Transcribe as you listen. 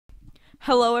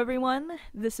Hello, everyone.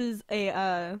 This is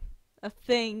a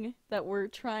thing that we're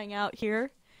trying out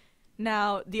here.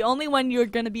 Now, the only one you're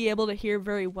going to be able to hear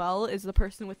very well is the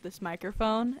person with this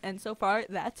microphone, and so far,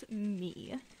 that's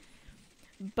me.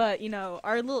 But, you know,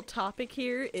 our little topic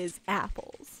here is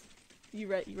apples. You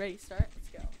ready to start? Let's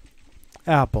go.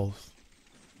 Apples.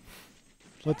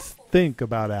 Let's think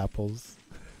about apples.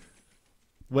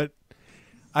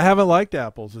 I haven't liked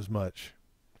apples as much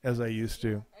as I used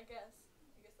to. I guess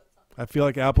that's something. I feel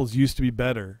like apples used to be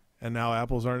better, and now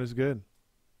apples aren't as good.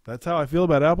 That's how I feel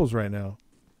about apples right now.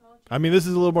 I mean, this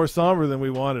is a little more somber than we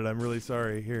wanted. I'm really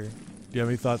sorry. Here, do you have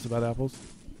any thoughts about apples?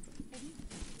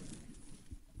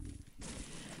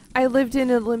 I lived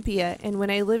in Olympia, and when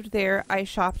I lived there, I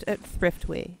shopped at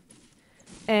Thriftway.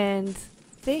 And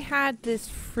they had this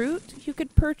fruit you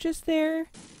could purchase there.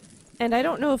 And I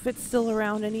don't know if it's still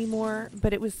around anymore,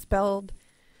 but it was spelled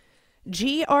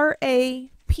Grapple.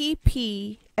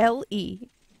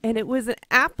 And it was an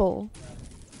apple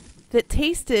that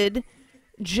tasted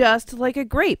just like a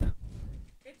grape.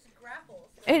 It's grapples.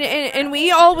 And we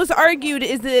always argued,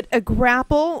 is it a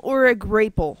grapple or a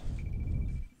grapple?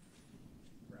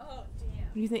 Oh, damn.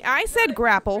 You think I said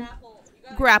grapple.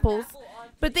 Grapples.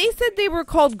 But they said they were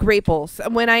called graples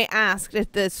when I asked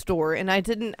at the store, and I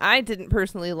didn't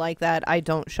personally like that. I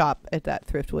don't shop at that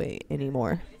Thriftway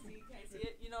anymore. I see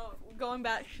it. You know, going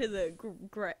back to the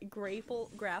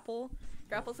grapple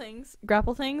things,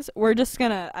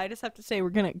 I just have to say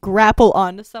we're gonna grapple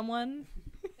onto someone.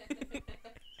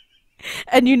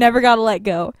 And you never gotta let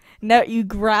go. No, you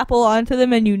grapple onto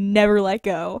them and you never let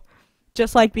go.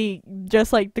 Just like the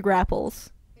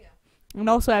grapples. And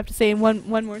also I have to say one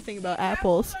more thing about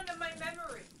apples.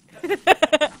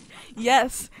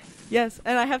 Yes,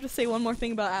 and I have to say one more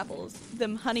thing about apples.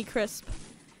 Them Honey Crisp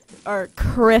are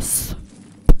crisp.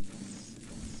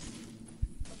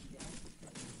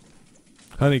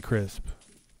 Honeycrisp.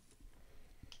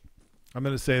 I'm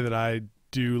going to say that I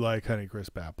do like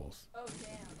Honeycrisp apples. Oh,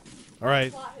 damn. All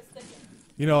right.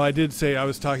 You know, I did say I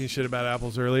was talking shit about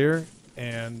apples earlier,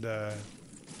 and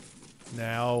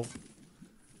now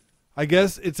I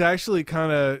guess it's actually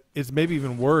it's maybe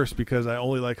even worse because I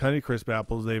only like Honeycrisp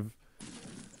apples. They've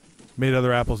made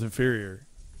other apples inferior.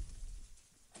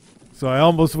 So I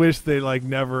almost wish they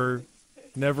never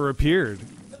appeared.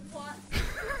 The plot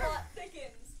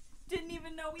thickens. Didn't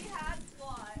even know we had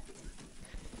plot.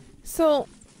 So,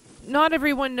 not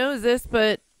everyone knows this,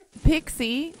 but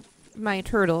Pixie, my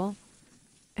turtle,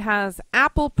 has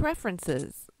apple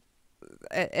preferences,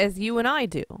 as you and I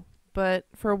do. But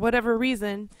for whatever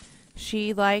reason,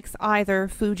 she likes either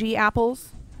Fuji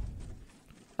apples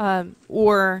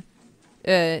or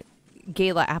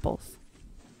Gala apples.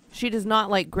 She does not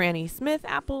like Granny Smith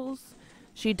apples.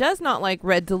 She does not like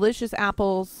Red Delicious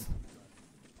apples.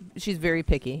 She's very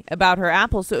picky about her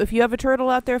apples. So if you have a turtle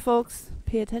out there, folks,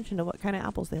 pay attention to what kind of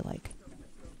apples they like.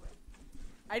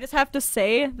 I just have to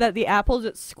say that the apples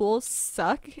at school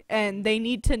suck and they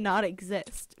need to not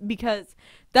exist because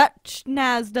that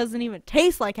schnaz doesn't even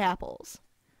taste like apples.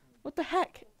 What the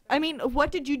heck? I mean,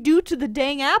 what did you do to the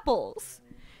dang apples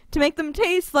to make them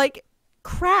taste like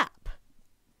crap?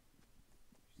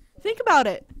 Think about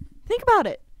it. It's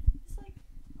like,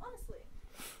 honestly.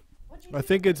 I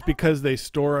think it's because they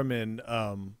store them in,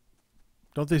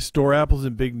 don't they store apples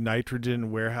in big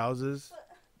nitrogen warehouses?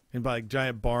 In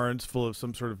giant barns full of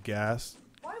some sort of gas?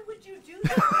 Why would you do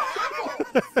that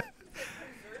to apples?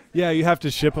 Yeah, you have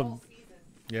to ship them.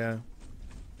 Yeah.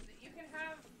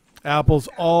 Apples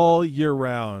all year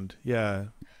round. Yeah.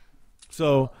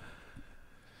 So,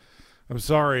 I'm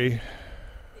sorry. They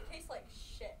taste like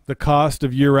shit. The cost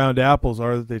of year-round apples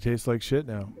are that they taste like shit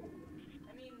now. I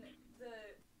mean,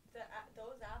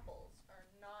 those apples are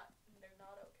they're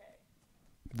not okay.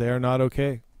 They are not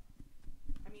okay.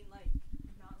 I mean,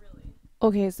 not really.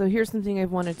 Okay, so here's something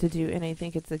I've wanted to do, and I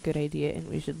think it's a good idea, and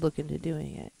we should look into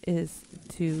doing it, is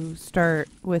to start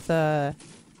with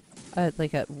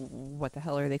what the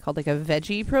hell are they called? Like a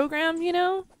veggie program, you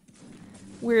know?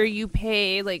 Where you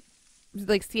pay, like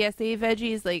CSA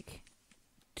veggies,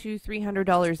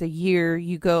 $200-$300 a year.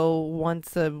 You go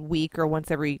once a week or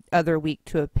once every other week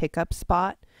to a pickup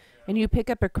spot, and you pick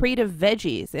up a crate of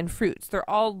veggies and fruits. They're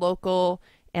all local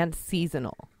and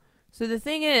seasonal. So the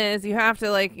thing is, you have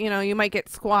to, you might get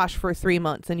squash for 3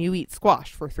 months, and you eat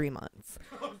squash for 3 months.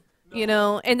 You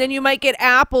know, and then you might get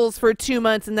apples for 2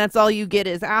 months, and that's all you get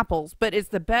is apples. But it's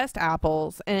the best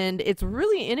apples, and it's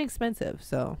really inexpensive.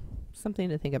 So, something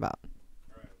to think about.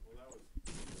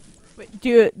 Wait,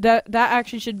 that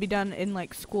actually should be done in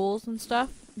schools and stuff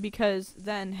because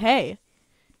then, hey,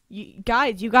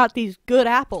 guys, you got these good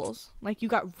apples. Like, you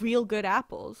got real good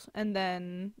apples. And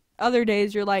then other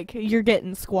days you're like, you're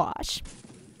getting squash.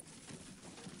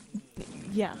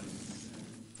 Yeah.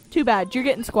 Too bad. You're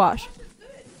getting squash.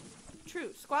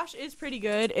 True. Squash is pretty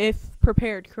good if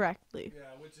prepared correctly. Yeah,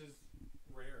 which is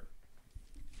rare.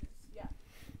 Yeah.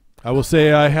 I will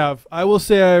say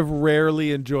I've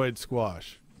rarely enjoyed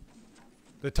squash.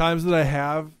 The times that I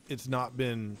have, it's not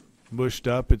been mushed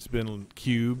up, it's been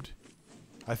cubed.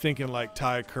 I think in like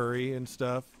Thai curry and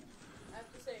stuff. I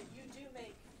have to say, you do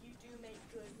make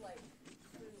good like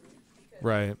food.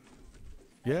 Right.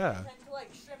 Yeah. Tend to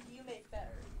like shrimp, you make better.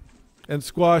 And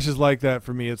squash is like that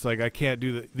for me. It's like I can't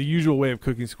do the usual way of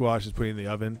cooking squash is putting it in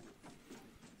the oven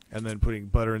and then putting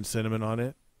butter and cinnamon on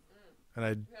it.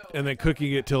 And then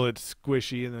cooking it till it's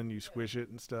squishy and then you squish it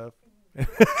and stuff.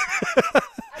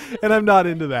 And I'm not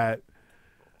into that.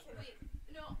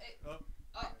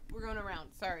 We're going around.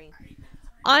 Sorry.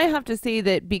 I have to say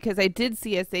that because I did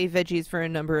CSA veggies for a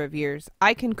number of years,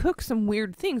 I can cook some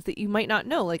weird things that you might not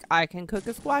know. Like, I can cook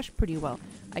a squash pretty well.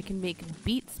 I can make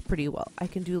beets pretty well. I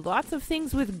can do lots of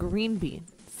things with green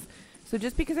beans. So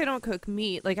just because I don't cook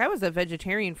meat, like I was a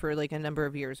vegetarian for like a number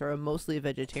of years, or a mostly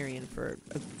vegetarian for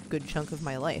a good chunk of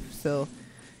my life. So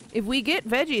if we get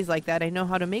veggies like that, I know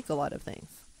how to make a lot of things.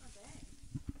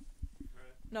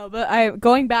 No, but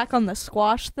going back on the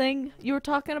squash thing you were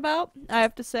talking about, I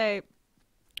have to say,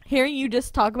 hearing you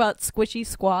just talk about squishy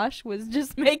squash was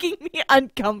just making me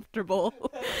uncomfortable.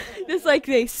 Just like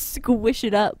they squish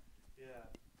it up.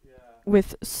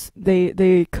 With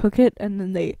they cook it and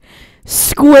then they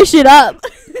squish it up.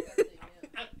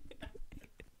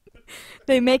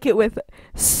 They make it with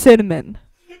cinnamon.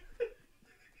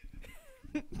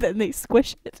 Then they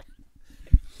squish it.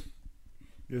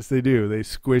 Yes, they do. They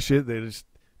squish it. They just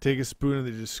take a spoon and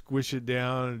they just squish it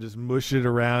down and just mush it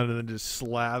around and then just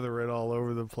slather it all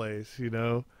over the place, you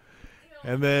know?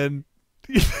 And then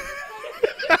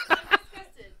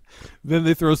then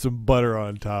they throw some butter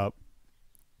on top.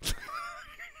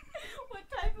 What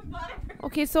type of butter?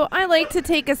 Okay, so I like to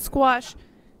take a squash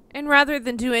and rather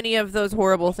than do any of those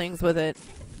horrible things with it,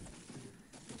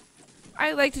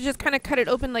 I like to just kind of cut it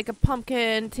open like a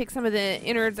pumpkin, take some of the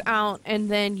innards out,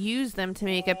 and then use them to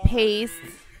make a paste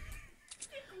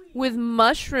with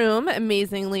mushroom,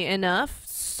 amazingly enough,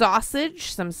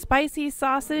 sausage, some spicy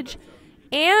sausage,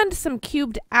 and some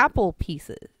cubed apple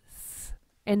pieces.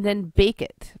 And then bake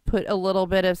it. Put a little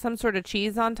bit of some sort of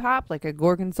cheese on top, like a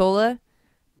gorgonzola.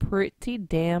 Pretty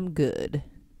damn good.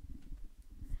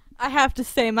 I have to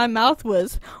say, my mouth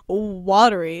was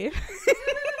watery.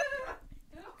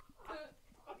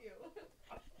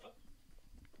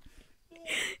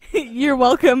 You're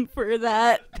welcome for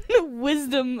that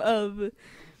wisdom of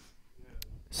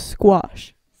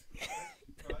squash.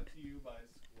 Brought to you by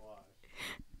squash.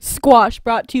 Squash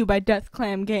brought to you by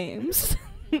Deathclam Games.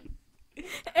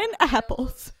 And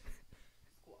apples.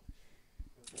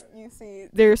 You see,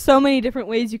 there are so many different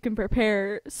ways you can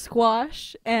prepare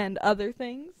squash and other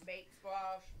things. Baked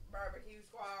squash, barbecue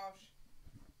squash,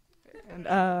 And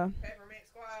peppermint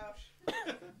squash,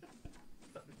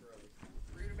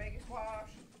 rutabaga squash.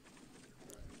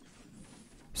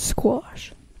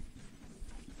 squash.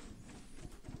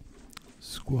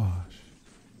 Squash.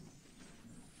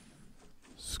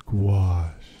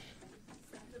 Squash.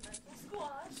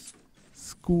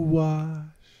 Squash.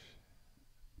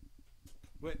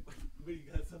 Wait, you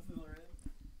got something, Laurén?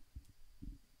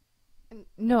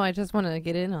 No, I just want to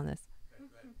get in on this.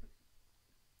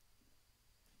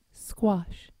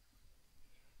 Squash.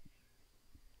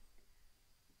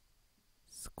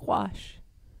 Squash.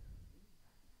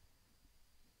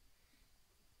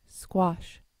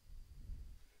 Squash.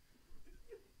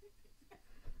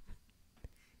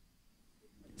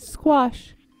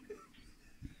 Squash.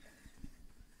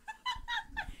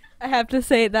 I have to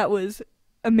say that was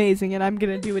amazing, and I'm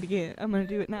gonna do it again. I'm gonna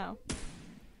do it now.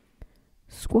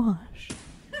 Squash.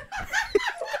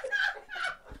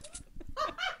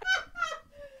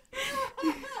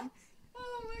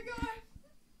 Oh my god.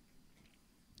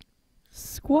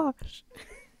 Squash.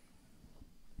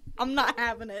 I'm not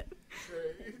having it.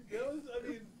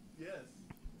 Yes.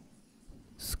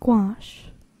 Squash.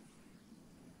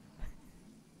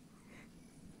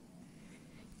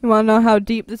 You wanna know how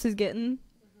deep this is getting?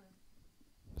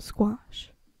 Squash.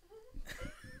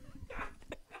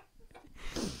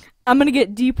 I'm gonna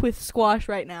get deep with squash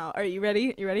right now. Are you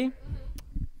ready? You ready?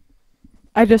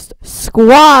 I just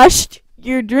squashed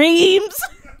your dreams.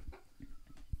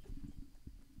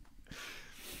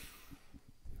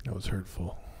 That was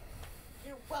hurtful.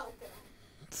 You're welcome.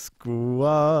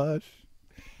 Squash.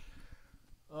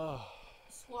 Oh.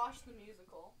 Squash the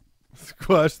musical.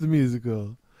 Squash the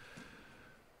musical.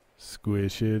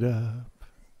 Squish it up.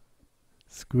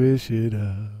 Squish it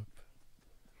up.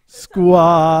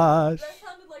 Squash. That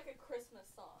sounded like a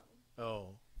Christmas song.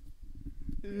 Oh.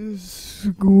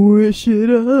 Squish it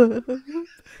up.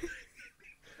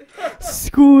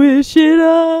 Squish it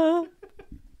up.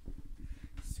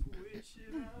 Squish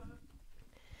it up.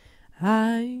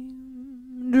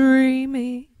 I'm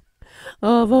dreaming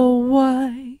of a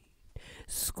white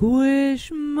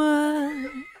squishmas,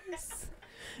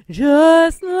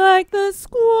 just like the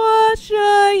squash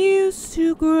I used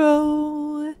to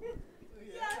grow.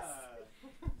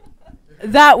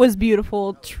 That was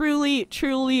beautiful. Truly,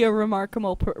 truly a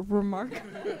remarkable performance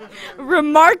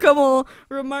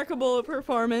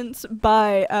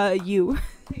by you.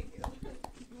 Thank you.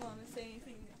 You want to say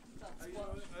anything about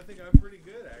squash? I think I'm pretty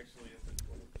good actually at this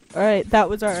point. All right, that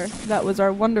was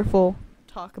our wonderful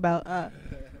talk about. I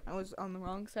was on the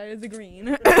wrong side of the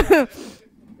green.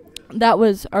 That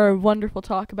was our wonderful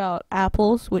talk about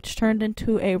apples, which turned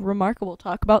into a remarkable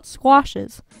talk about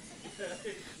squashes.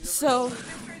 So.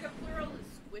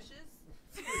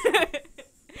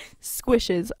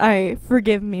 Squishes.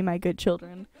 Forgive me, my good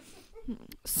children.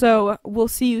 So we'll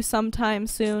see you sometime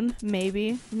soon,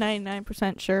 maybe.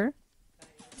 99% sure.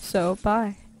 So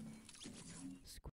bye.